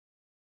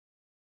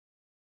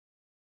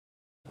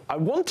I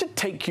want to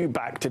take you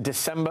back to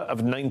December of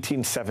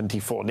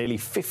 1974, nearly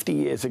 50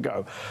 years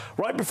ago.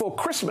 Right before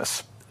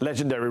Christmas,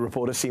 legendary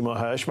reporter Seymour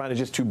Hersh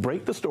manages to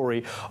break the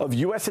story of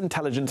U.S.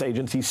 intelligence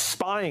agencies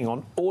spying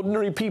on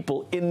ordinary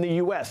people in the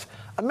U.S.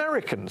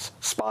 Americans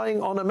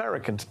spying on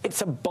Americans.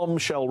 It's a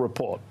bombshell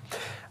report.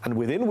 And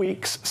within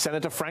weeks,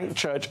 Senator Frank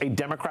Church, a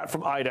Democrat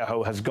from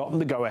Idaho, has gotten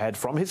the go-ahead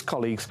from his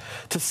colleagues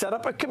to set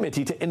up a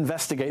committee to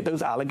investigate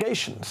those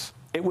allegations.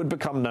 It would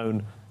become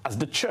known as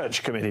the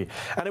Church Committee,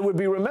 and it would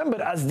be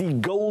remembered as the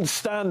gold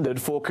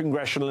standard for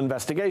congressional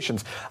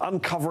investigations,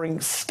 uncovering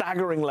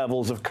staggering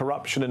levels of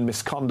corruption and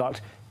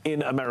misconduct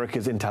in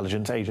America's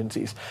intelligence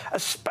agencies,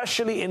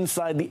 especially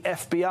inside the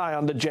FBI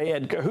under J.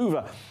 Edgar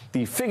Hoover,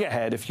 the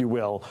figurehead, if you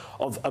will,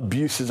 of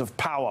abuses of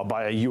power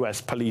by a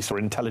U.S. police or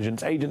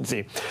intelligence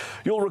agency.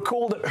 You'll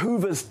recall that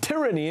Hoover's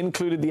tyranny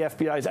included the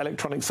FBI's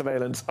electronic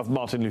surveillance of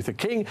Martin Luther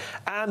King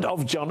and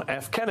of John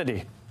F.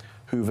 Kennedy.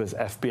 Hoover's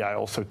FBI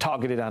also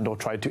targeted and or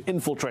tried to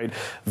infiltrate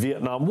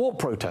Vietnam War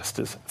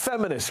protesters,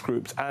 feminist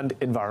groups, and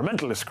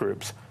environmentalist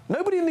groups.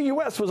 Nobody in the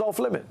U.S. was off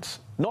limits,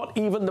 not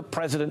even the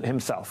president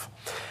himself.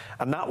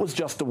 And that was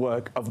just the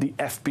work of the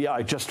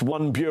FBI, just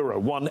one bureau,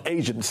 one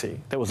agency.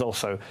 There was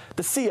also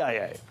the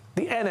CIA,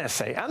 the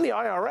NSA, and the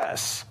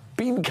IRS,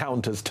 bean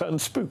counters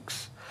turned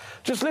spooks.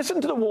 Just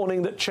listen to the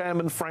warning that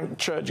Chairman Frank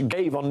Church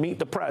gave on Meet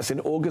the Press in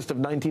August of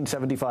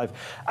 1975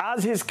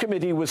 as his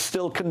committee was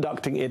still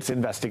conducting its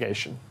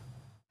investigation.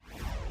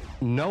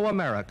 No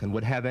American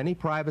would have any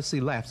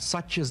privacy left,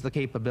 such as the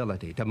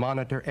capability to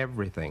monitor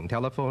everything,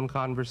 telephone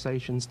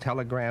conversations,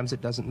 telegrams,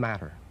 it doesn't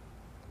matter.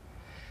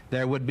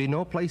 There would be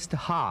no place to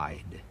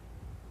hide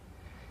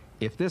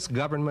if this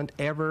government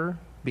ever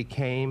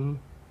became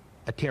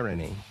a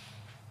tyranny.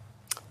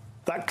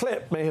 That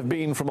clip may have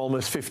been from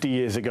almost 50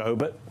 years ago,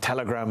 but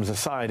telegrams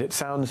aside, it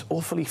sounds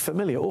awfully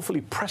familiar, awfully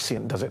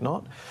prescient, does it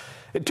not?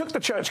 It took the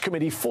Church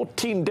Committee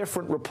 14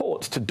 different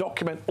reports to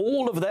document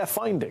all of their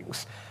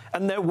findings,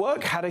 and their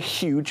work had a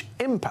huge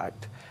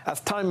impact. As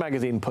Time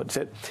magazine puts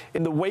it,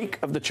 in the wake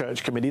of the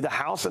Church Committee, the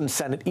House and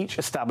Senate each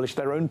established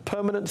their own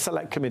permanent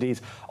select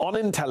committees on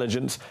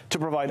intelligence to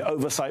provide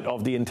oversight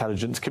of the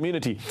intelligence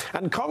community.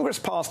 And Congress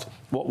passed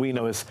what we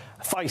know as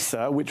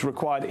FISA, which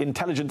required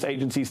intelligence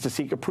agencies to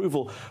seek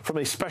approval from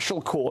a special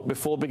court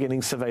before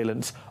beginning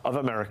surveillance of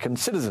American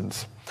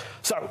citizens.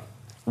 So,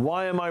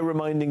 why am I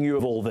reminding you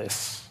of all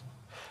this?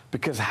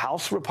 Because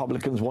House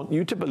Republicans want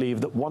you to believe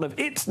that one of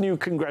its new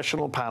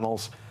congressional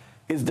panels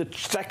is the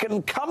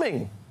second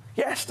coming.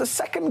 Yes, the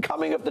second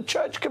coming of the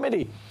Church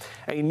Committee.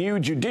 A new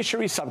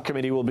Judiciary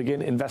subcommittee will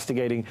begin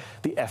investigating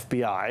the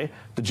FBI,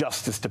 the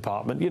Justice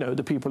Department, you know,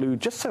 the people who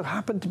just so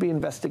happen to be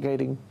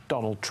investigating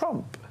Donald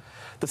Trump.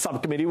 The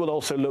subcommittee will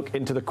also look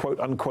into the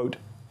quote-unquote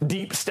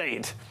deep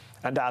state,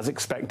 and as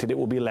expected, it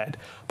will be led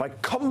by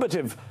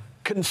combative,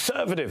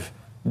 conservative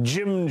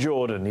Jim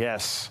Jordan.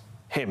 Yes,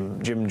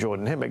 him, Jim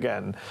Jordan, him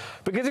again.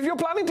 Because if you're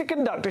planning to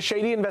conduct a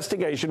shady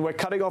investigation where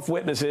cutting off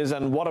witnesses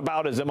and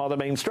whataboutism are the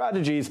main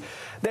strategies,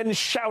 then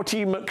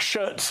shouty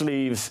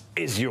McShirtsleeves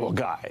is your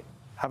guy.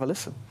 Have a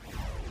listen.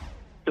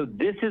 So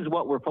this is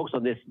what we're focused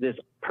on, this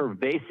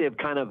pervasive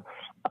kind of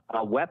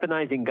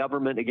weaponizing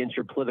government against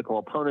your political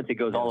opponents. It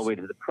goes all the way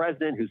to the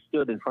president, who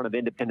stood in front of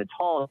Independence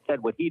Hall and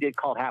said what he did,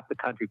 called half the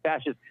country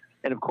fascist.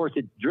 And, of course,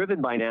 it's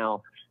driven by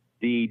now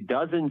the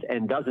dozens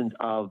and dozens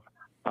of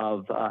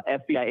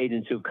FBI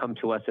agents who've come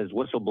to us as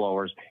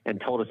whistleblowers and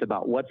told us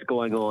about what's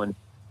going on.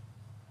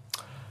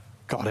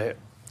 Got it.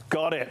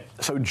 Got it.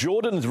 So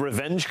Jordan's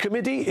Revenge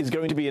Committee is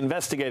going to be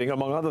investigating,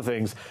 among other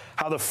things,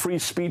 how the free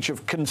speech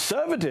of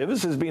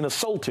conservatives has been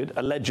assaulted,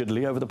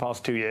 allegedly, over the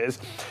past 2 years.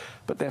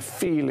 But their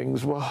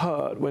feelings were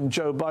hurt when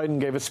Joe Biden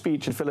gave a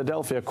speech in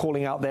Philadelphia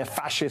calling out their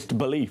fascist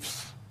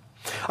beliefs.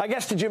 I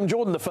guess to Jim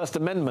Jordan, the First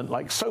Amendment,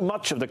 like so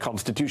much of the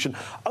Constitution,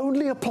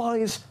 only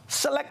applies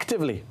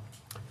selectively.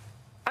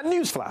 And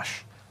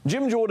newsflash,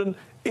 Jim Jordan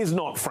is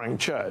not Frank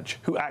Church,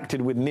 who acted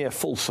with near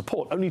full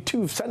support. Only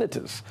 2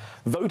 senators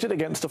voted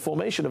against the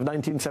formation of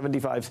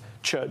 1975's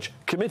Church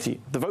Committee.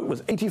 The vote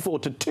was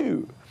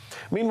 84-2.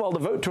 Meanwhile, the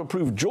vote to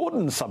approve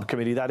Jordan's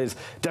subcommittee, that is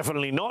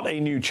definitely not a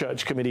new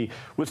Church Committee,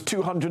 was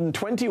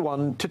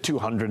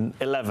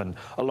 221-211,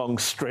 along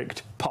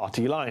strict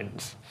party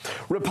lines.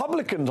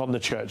 Republicans on the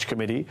Church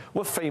Committee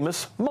were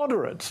famous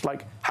moderates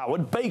like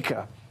Howard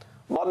Baker.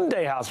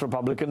 Modern-day House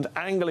Republicans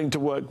angling to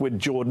work with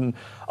Jordan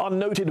are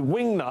noted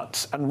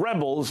wingnuts and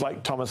rebels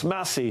like Thomas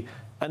Massie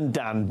and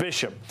Dan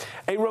Bishop.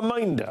 A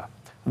reminder,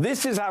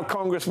 this is how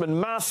Congressman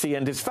Massie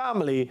and his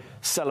family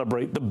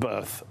celebrate the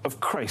birth of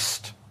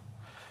Christ.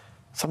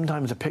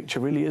 Sometimes a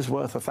picture really is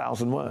worth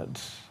 1,000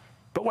 words.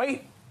 But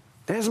wait,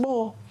 there's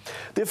more.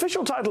 The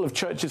official title of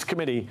Church's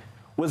committee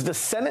was the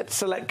Senate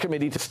Select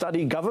Committee to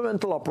study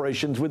governmental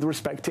operations with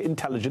respect to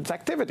intelligence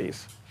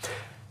activities.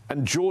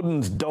 And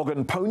Jordan's dog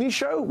and pony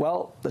show?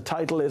 Well, the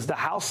title is the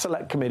House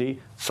Select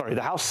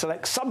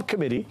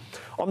Subcommittee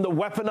on the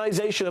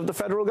Weaponization of the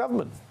Federal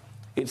Government.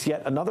 It's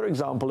yet another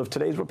example of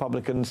today's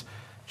Republicans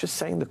just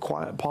saying the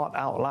quiet part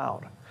out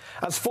loud.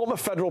 As former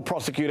federal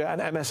prosecutor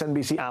and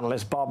MSNBC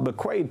analyst Barb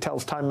McQuade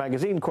tells Time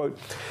magazine, quote,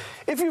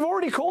 "If you've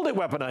already called it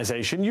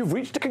weaponization, you've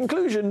reached a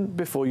conclusion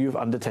before you've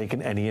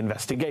undertaken any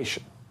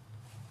investigation."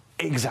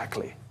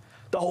 Exactly.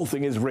 The whole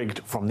thing is rigged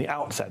from the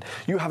outset.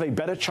 You have a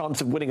better chance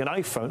of winning an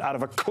iPhone out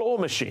of a claw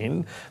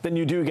machine than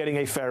you do getting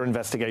a fair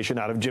investigation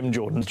out of Jim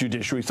Jordan's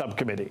Judiciary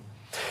subcommittee.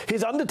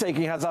 His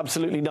undertaking has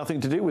absolutely nothing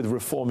to do with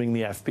reforming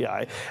the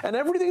FBI and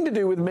everything to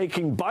do with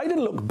making Biden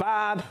look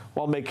bad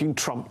while making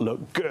Trump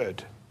look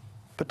good.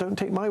 But don't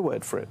take my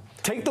word for it.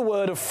 Take the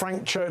word of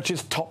Frank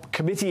Church's top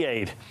committee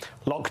aide.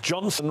 Loch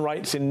Johnson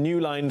writes in New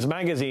Lines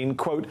magazine,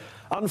 quote,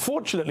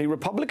 "Unfortunately,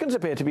 Republicans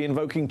appear to be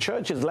invoking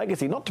Church's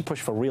legacy not to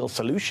push for real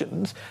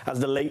solutions,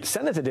 as the late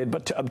senator did,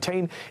 but to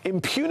obtain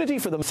impunity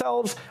for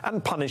themselves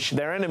and punish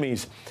their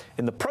enemies.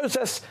 In the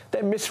process,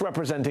 they're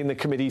misrepresenting the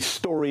committee's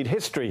storied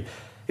history.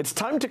 It's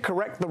time to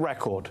correct the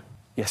record."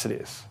 Yes, it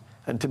is.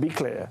 And to be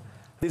clear,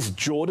 this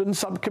Jordan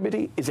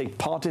subcommittee is a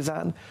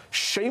partisan,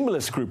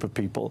 shameless group of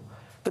people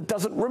that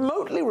doesn't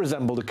remotely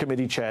resemble the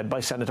committee chaired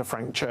by Senator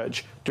Frank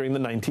Church during the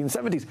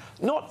 1970s.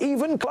 Not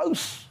even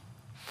close.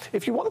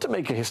 If you want to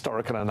make a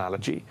historical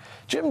analogy,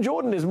 Jim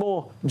Jordan is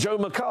more Joe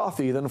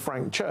McCarthy than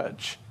Frank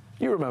Church.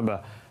 You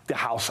remember the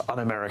House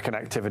Un-American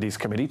Activities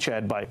Committee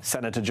chaired by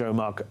Senator Joe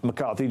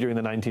McCarthy during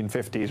the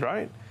 1950s,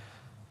 right?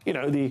 You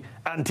know, the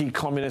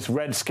anti-communist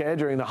Red Scare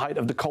during the height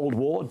of the Cold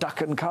War. Duck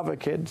and cover,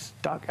 kids.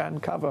 Duck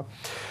and cover.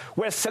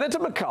 Where Senator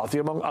McCarthy,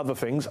 among other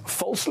things,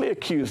 falsely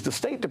accused the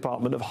State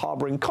Department of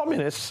harboring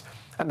communists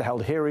and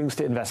held hearings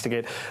to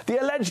investigate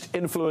the alleged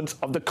influence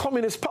of the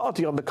Communist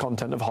Party on the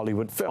content of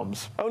Hollywood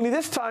films. Only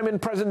this time in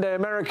present-day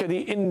America,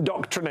 the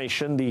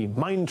indoctrination, the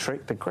mind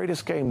trick, the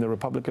greatest game the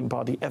Republican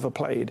Party ever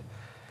played,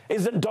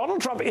 is that Donald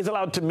Trump is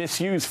allowed to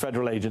misuse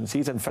federal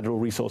agencies and federal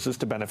resources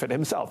to benefit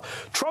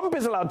himself. Trump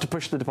is allowed to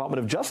push the Department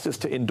of Justice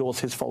to endorse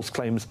his false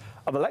claims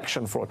of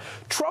election fraud.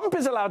 Trump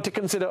is allowed to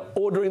consider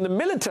ordering the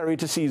military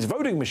to seize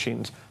voting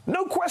machines.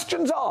 No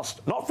questions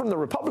asked, not from the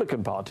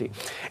Republican Party.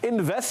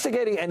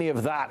 Investigating any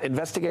of that,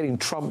 investigating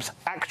Trump's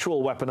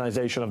actual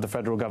weaponization of the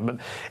federal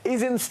government,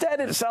 is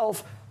instead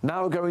itself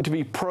now going to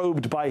be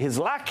probed by his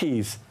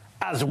lackeys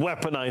as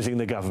weaponizing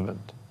the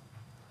government.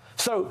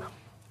 So,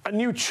 a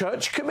new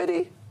church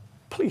committee?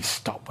 Please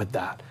stop with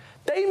that.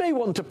 They may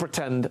want to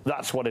pretend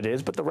that's what it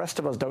is, but the rest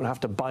of us don't have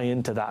to buy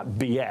into that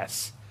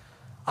BS.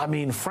 I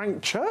mean,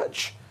 Frank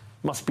Church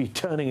must be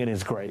turning in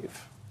his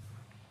grave.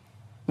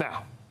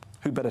 Now,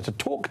 who better to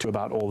talk to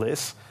about all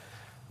this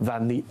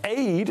than the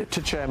aide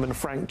to Chairman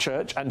Frank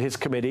Church and his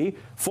committee,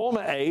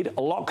 former aide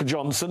Loch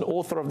Johnson,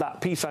 author of that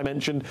piece I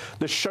mentioned,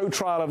 The Show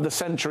Trial of the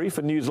Century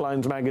for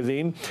Newslines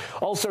magazine.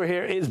 Also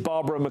here is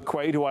Barbara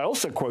McQuade, who I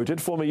also quoted,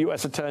 former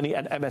U.S. attorney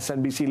and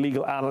MSNBC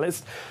legal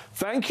analyst.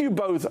 Thank you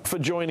both for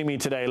joining me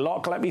today.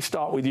 Loch, let me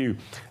start with you.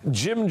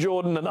 Jim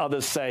Jordan and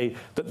others say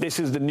that this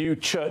is the new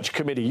church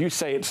committee. You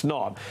say it's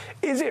not.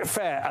 Is it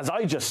fair, as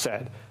I just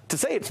said, to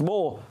say it's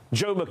more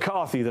Joe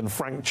McCarthy than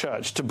Frank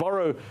Church? To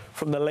borrow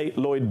from the late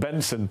Lloyd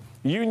Benson,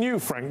 you knew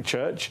Frank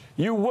Church,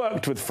 you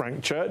worked with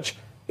Frank Church.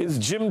 Is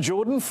Jim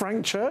Jordan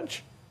Frank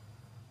Church?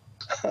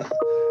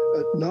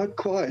 Not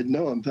quite,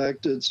 no. In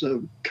fact, it's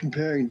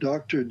comparing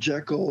Dr.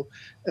 Jekyll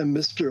and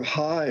Mr.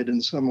 Hyde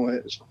in some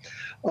ways.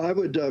 I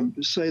would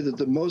say that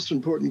the most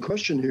important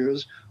question here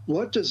is,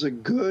 what does a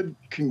good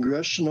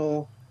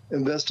congressional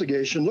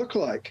investigation look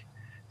like?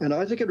 And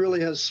I think it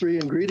really has three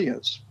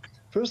ingredients.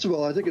 First of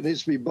all, I think it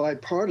needs to be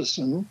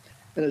bipartisan.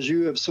 And as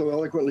you have so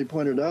eloquently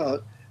pointed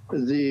out,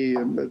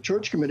 the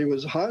Church Committee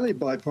was highly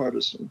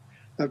bipartisan.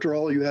 After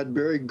all, you had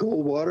Barry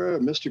Goldwater,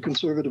 Mr.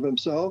 Conservative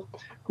himself,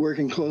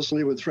 working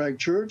closely with Frank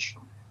Church.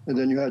 And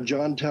then you had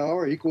John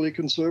Tower, equally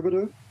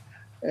conservative.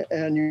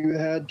 And you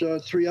had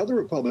three other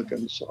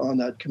Republicans on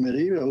that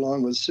committee,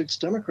 along with 6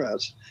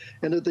 Democrats.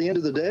 And at the end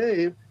of the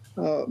day,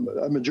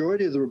 a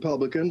majority of the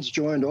Republicans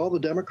joined all the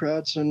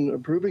Democrats in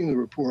approving the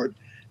report.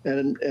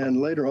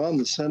 And later on,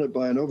 the Senate,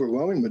 by an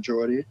overwhelming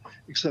majority,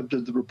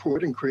 accepted the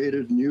report and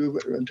created new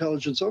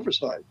intelligence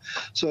oversight.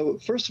 So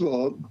first of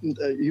all,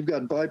 you've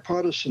got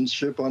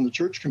bipartisanship on the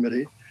Church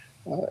Committee,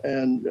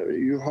 and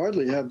you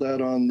hardly have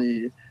that on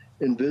the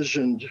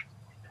envisioned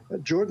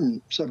Jordan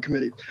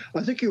subcommittee.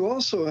 I think you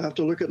also have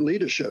to look at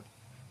leadership.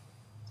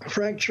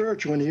 Frank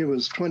Church, when he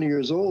was 20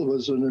 years old,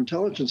 was an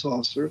intelligence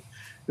officer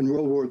in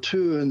World War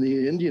II in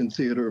the Indian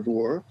theater of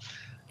war.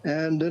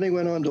 And then he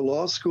went on to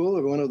law school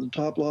at one of the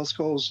top law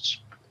schools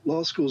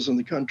in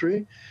the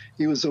country.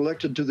 He was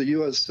elected to the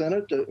U.S.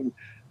 Senate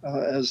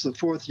as the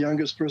 4th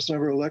youngest person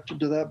ever elected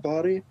to that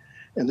body.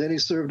 And then he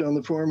served on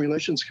the Foreign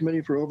Relations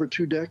Committee for over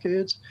 2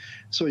 decades.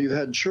 So you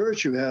had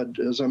Church, you had,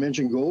 as I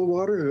mentioned,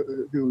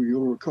 Goldwater, who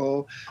you'll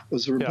recall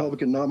was the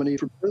Republican nominee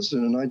for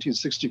president in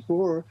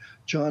 1964,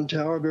 John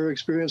Tower, very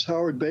experienced,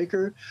 Howard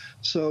Baker.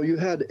 So you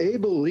had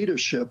able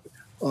leadership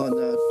on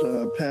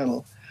that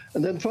panel.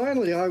 And then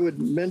finally, I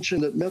would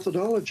mention that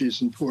methodology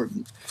is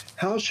important.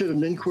 How should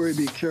an inquiry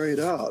be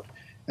carried out?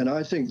 And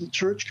I think the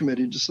Church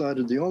Committee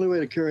decided the only way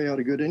to carry out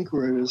a good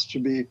inquiry is to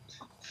be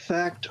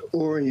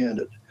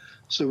fact-oriented.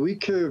 So we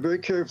very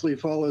carefully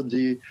followed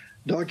the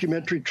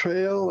documentary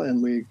trail,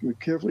 and we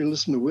carefully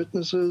listened to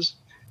witnesses.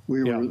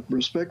 We were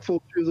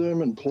respectful to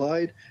them and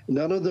polite.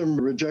 None of them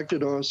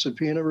rejected our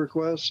subpoena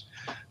requests.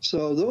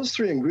 So those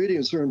three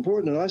ingredients are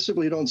important, and I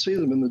simply don't see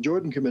them in the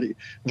Jordan Committee.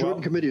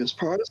 Jordan Committee is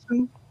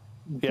partisan.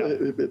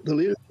 The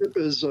leadership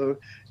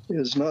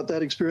is not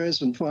that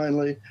experienced, and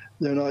finally,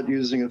 they're not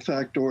using a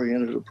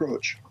fact-oriented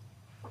approach.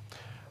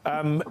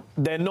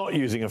 They're not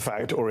using a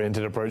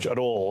fact-oriented approach at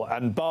all.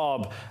 And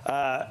Barb,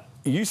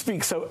 you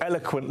speak so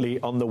eloquently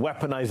on the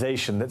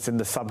weaponization that's in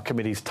the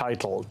subcommittee's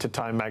title to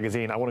Time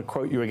magazine. I want to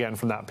quote you again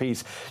from that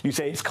piece. You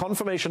say it's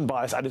confirmation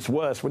bias at its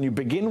worst when you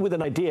begin with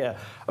an idea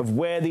of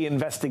where the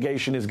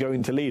investigation is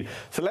going to lead.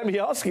 So let me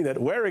ask you that.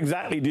 Where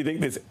exactly do you think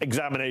this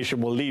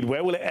examination will lead?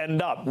 Where will it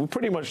end up? We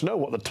pretty much know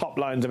what the top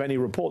lines of any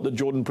report that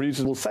Jordan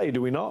produces will say,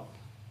 do we not?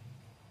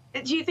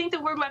 Do you think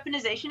the word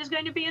weaponization is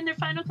going to be in their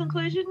final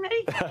conclusion,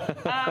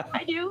 Mehdi?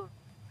 I do.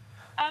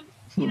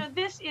 You know,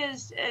 this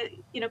is,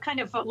 you know,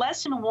 kind of a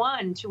lesson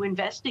one to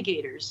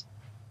investigators.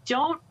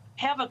 Don't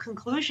have a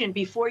conclusion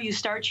before you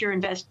start your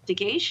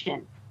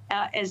investigation.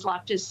 As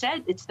Loch just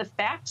said, it's the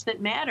facts that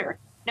matter.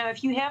 Now,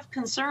 if you have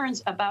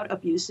concerns about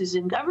abuses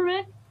in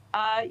government,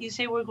 you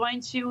say we're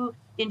going to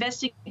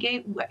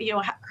investigate, you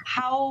know,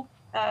 how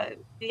the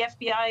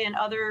FBI and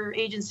other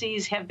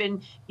agencies have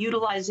been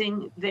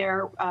utilizing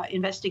their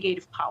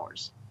investigative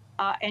powers.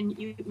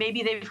 And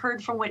maybe they've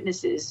heard from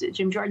witnesses.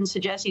 Jim Jordan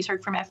suggests he's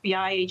heard from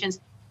FBI agents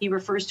he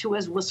refers to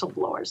as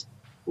whistleblowers.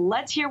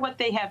 Let's hear what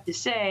they have to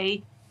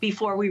say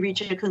before we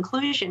reach a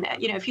conclusion.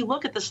 You know, if you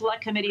look at the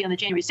Select Committee on the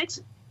January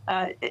 6th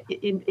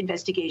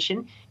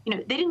investigation, you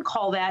know, they didn't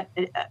call that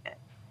an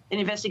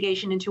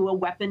investigation into a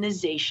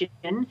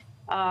weaponization,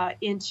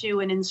 into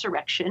an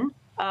insurrection.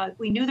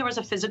 We knew there was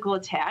a physical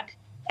attack,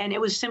 and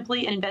it was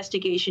simply an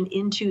investigation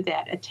into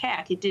that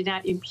attack. It did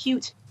not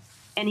impute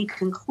any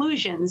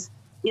conclusions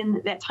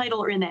in that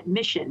title or in that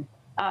mission.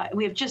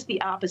 We have just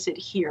the opposite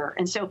here.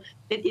 And so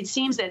it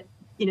seems that,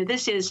 you know,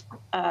 this is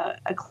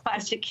a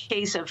classic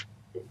case of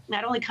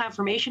not only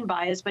confirmation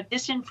bias, but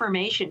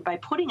disinformation by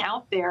putting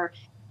out there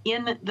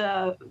in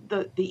the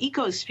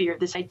ecosphere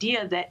this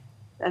idea that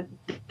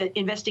that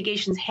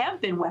investigations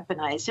have been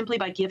weaponized simply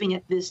by giving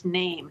it this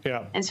name.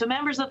 Yeah. And so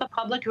members of the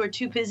public who are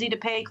too busy to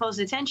pay close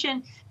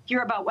attention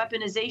hear about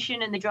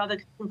weaponization and they draw the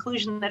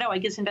conclusion that, oh, I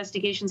guess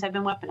investigations have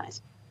been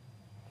weaponized.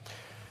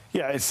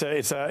 Yeah, it's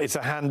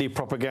a handy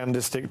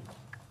propagandistic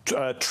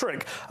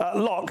trick.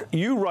 Loch,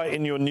 you write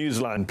in your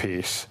Newsline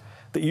piece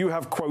that you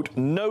have, quote,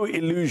 no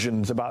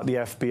illusions about the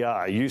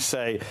FBI. You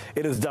say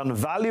it has done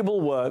valuable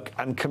work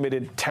and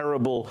committed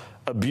terrible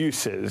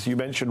abuses. You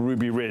mentioned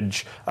Ruby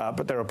Ridge,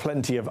 but there are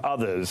plenty of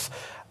others.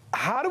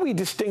 How do we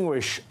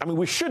distinguish, I mean,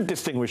 we should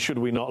distinguish, should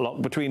we not,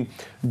 Loch, between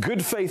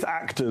good faith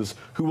actors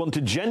who want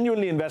to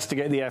genuinely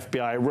investigate the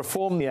FBI,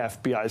 reform the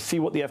FBI, see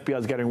what the FBI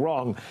is getting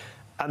wrong,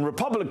 and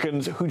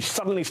Republicans who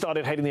suddenly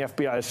started hating the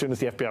FBI as soon as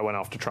the FBI went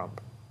after Trump?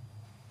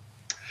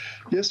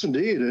 Yes,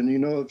 indeed. And, you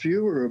know, if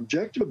you were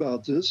objective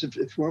about this,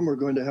 if one were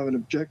going to have an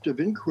objective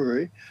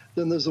inquiry,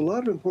 then there's a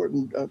lot of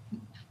important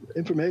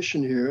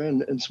information here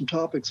and some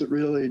topics that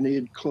really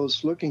need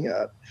close looking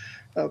at.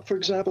 For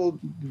example,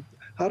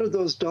 how did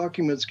those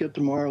documents get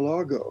to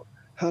Mar-a-Lago?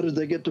 How did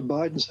they get to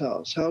Biden's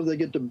house? How did they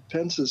get to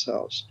Pence's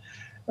house?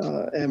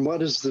 And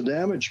what has the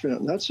damage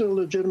been? That's a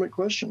legitimate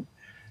question.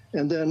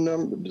 And then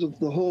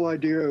the whole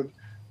idea of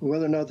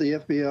whether or not the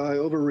FBI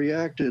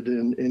overreacted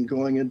in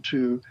going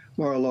into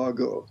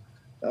Mar-a-Lago,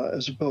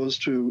 as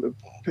opposed to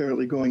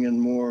apparently going in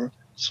more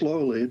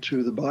slowly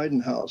to the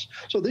Biden house.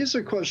 So these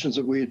are questions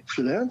that we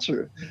should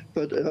answer,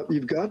 but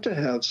you've got to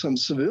have some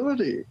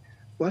civility.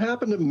 What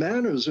happened to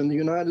manners in the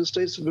United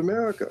States of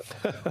America?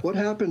 What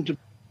happened to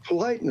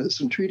politeness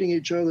and treating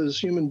each other as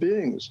human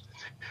beings?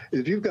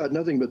 If you've got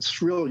nothing but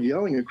shrill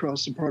yelling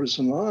across the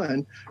partisan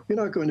line,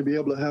 you're not going to be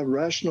able to have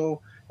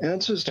rational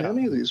answers to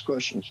any of these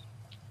questions.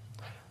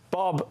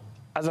 Bob,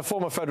 as a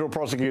former federal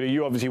prosecutor,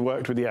 you obviously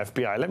worked with the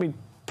FBI. Let me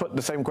put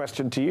the same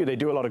question to you. They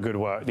do a lot of good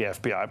work, the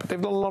FBI, but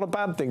they've done a lot of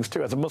bad things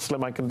too. As a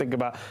Muslim, I can think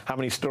about how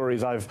many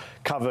stories I've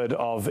covered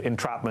of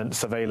entrapment,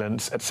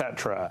 surveillance,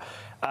 etc.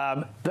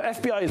 The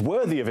FBI is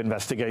worthy of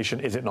investigation,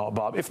 is it not,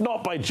 Bob? If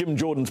not by Jim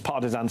Jordan's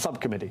partisan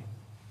subcommittee.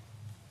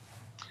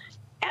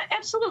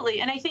 Absolutely.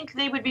 And I think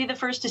they would be the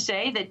first to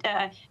say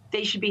that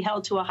they should be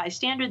held to a high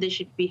standard. They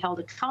should be held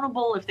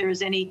accountable if there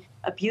is any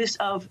abuse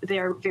of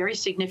their very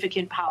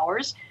significant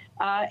powers.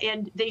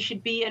 And they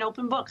should be an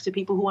open book to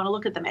people who want to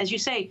look at them. As you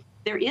say,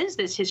 there is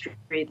this history,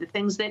 the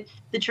things that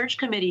the Church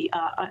Committee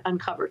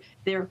uncovered,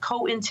 their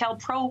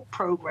COINTELPRO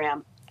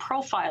program,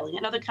 profiling,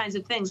 and other kinds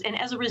of things. And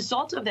as a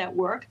result of that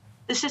work,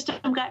 the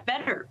system got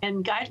better,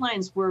 and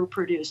guidelines were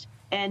produced,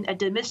 and a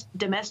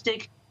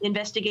domestic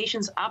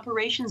investigations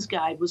operations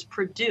guide was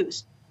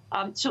produced.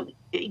 So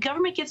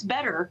government gets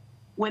better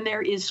when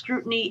there is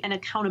scrutiny and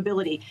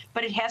accountability,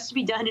 but it has to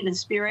be done in a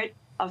spirit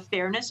of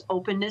fairness,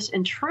 openness,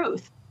 and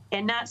truth,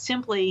 and not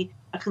simply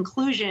a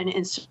conclusion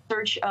in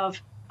search of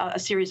a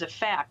series of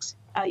facts.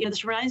 You know,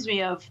 this reminds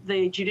me of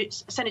the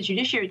Senate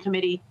Judiciary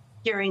Committee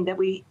hearing that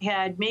we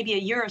had maybe a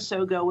year or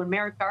so ago when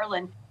Merrick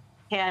Garland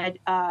had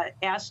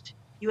asked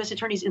U.S.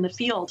 attorneys in the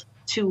field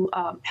to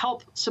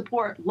help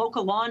support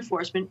local law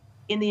enforcement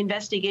in the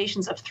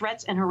investigations of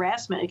threats and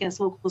harassment against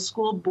local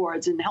school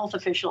boards and health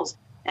officials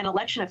and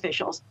election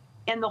officials.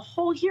 And the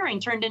whole hearing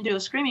turned into a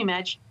screaming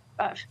match,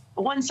 a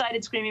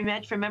one-sided screaming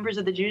match from members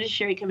of the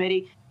Judiciary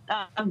Committee,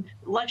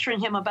 lecturing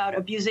him about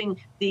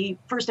abusing the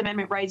First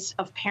Amendment rights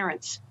of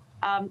parents.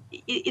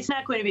 It's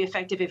not going to be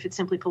effective if it's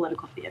simply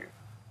political theater.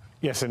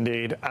 Yes,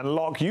 indeed. And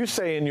Loch, you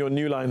say in your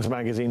New Lines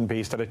magazine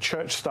piece that a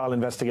church-style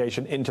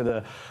investigation into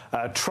the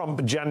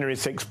Trump January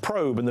 6th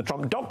probe and the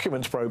Trump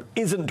documents probe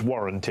isn't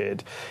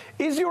warranted.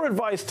 Is your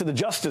advice to the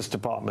Justice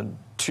Department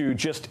to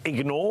just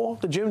ignore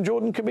the Jim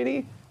Jordan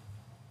Committee?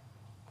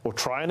 Or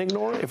try and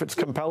ignore it if it's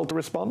compelled to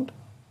respond?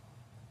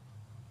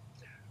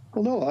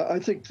 Well, no, I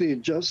think the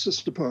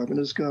Justice Department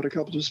has got a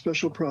couple of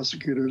special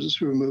prosecutors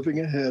who are moving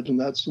ahead, and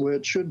that's the way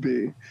it should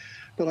be.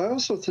 But I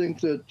also think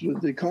that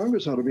the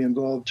Congress ought to be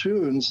involved,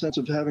 too, in the sense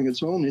of having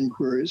its own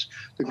inquiries.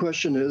 The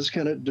question is,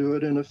 can it do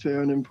it in a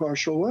fair and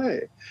impartial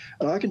way?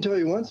 And I can tell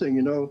you one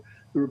thing, the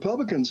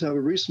Republicans have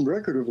a recent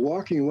record of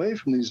walking away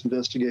from these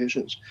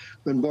investigations.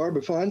 When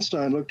Barbara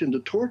Feinstein looked into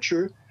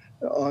torture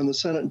on the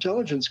Senate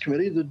Intelligence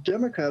Committee, the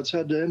Democrats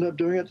had to end up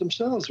doing it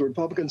themselves. The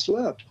Republicans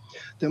left.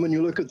 Then when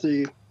you look at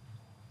the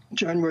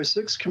January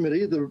 6th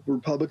committee, the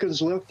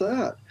Republicans left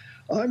that.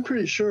 I'm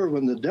pretty sure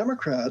when the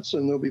Democrats,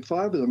 and there'll be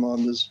 5 of them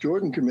on this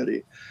Jordan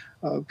committee,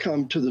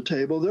 come to the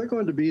table, they're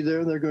going to be there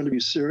and they're going to be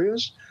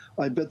serious.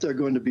 I bet they're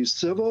going to be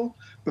civil,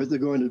 but they're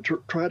going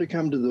to try to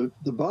come to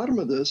the bottom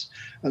of this.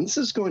 And this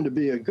is going to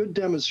be a good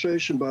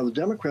demonstration by the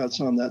Democrats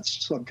on that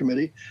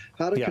subcommittee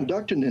how to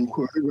conduct an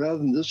inquiry rather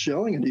than just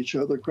yelling at each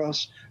other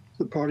across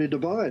the party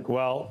divide.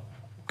 Well,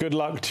 good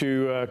luck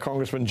to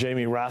Congressman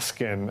Jamie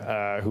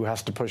Raskin, who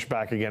has to push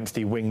back against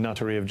the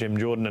wingnuttery of Jim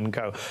Jordan and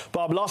co.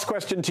 Barb, last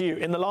question to you.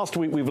 In the last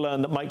week, we've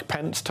learned that Mike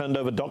Pence turned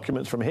over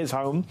documents from his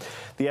home.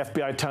 The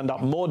FBI turned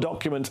up more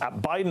documents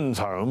at Biden's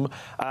home.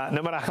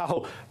 No matter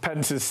how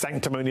Pence's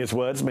sanctimonious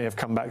words may have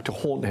come back to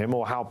haunt him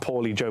or how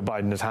poorly Joe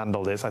Biden has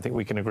handled this, I think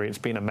we can agree it's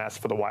been a mess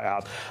for the White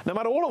House. No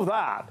matter all of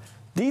that,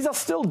 these are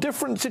still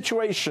different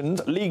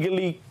situations,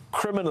 legally,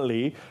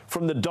 criminally,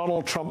 from the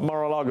Donald Trump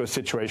Mar-a-Lago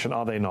situation,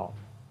 are they not?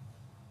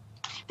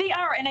 They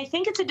are, and I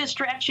think it's a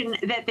distraction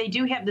that they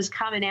do have this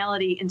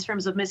commonality in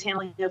terms of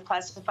mishandling of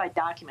classified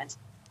documents.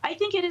 I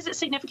think it is a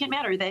significant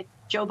matter that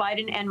Joe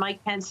Biden and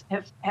Mike Pence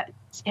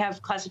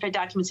have classified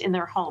documents in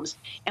their homes,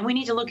 and we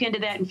need to look into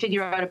that and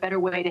figure out a better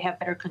way to have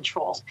better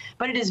controls.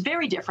 But it is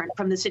very different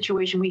from the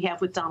situation we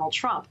have with Donald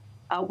Trump,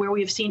 where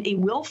we have seen a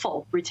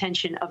willful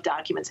retention of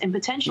documents and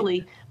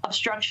potentially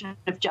obstruction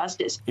of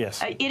justice.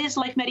 Yes. It is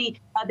like, Mehdi,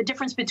 the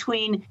difference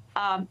between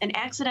an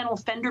accidental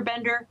fender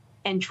bender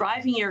and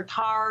driving your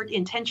car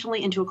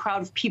intentionally into a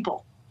crowd of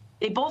people.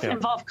 They both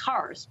involve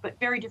cars, but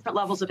very different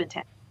levels of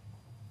intent.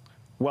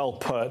 Well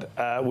put.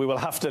 We will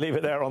have to leave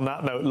it there on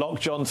that note. Loch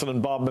Johnson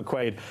and Barb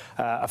McQuade,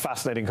 a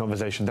fascinating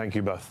conversation. Thank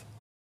you both.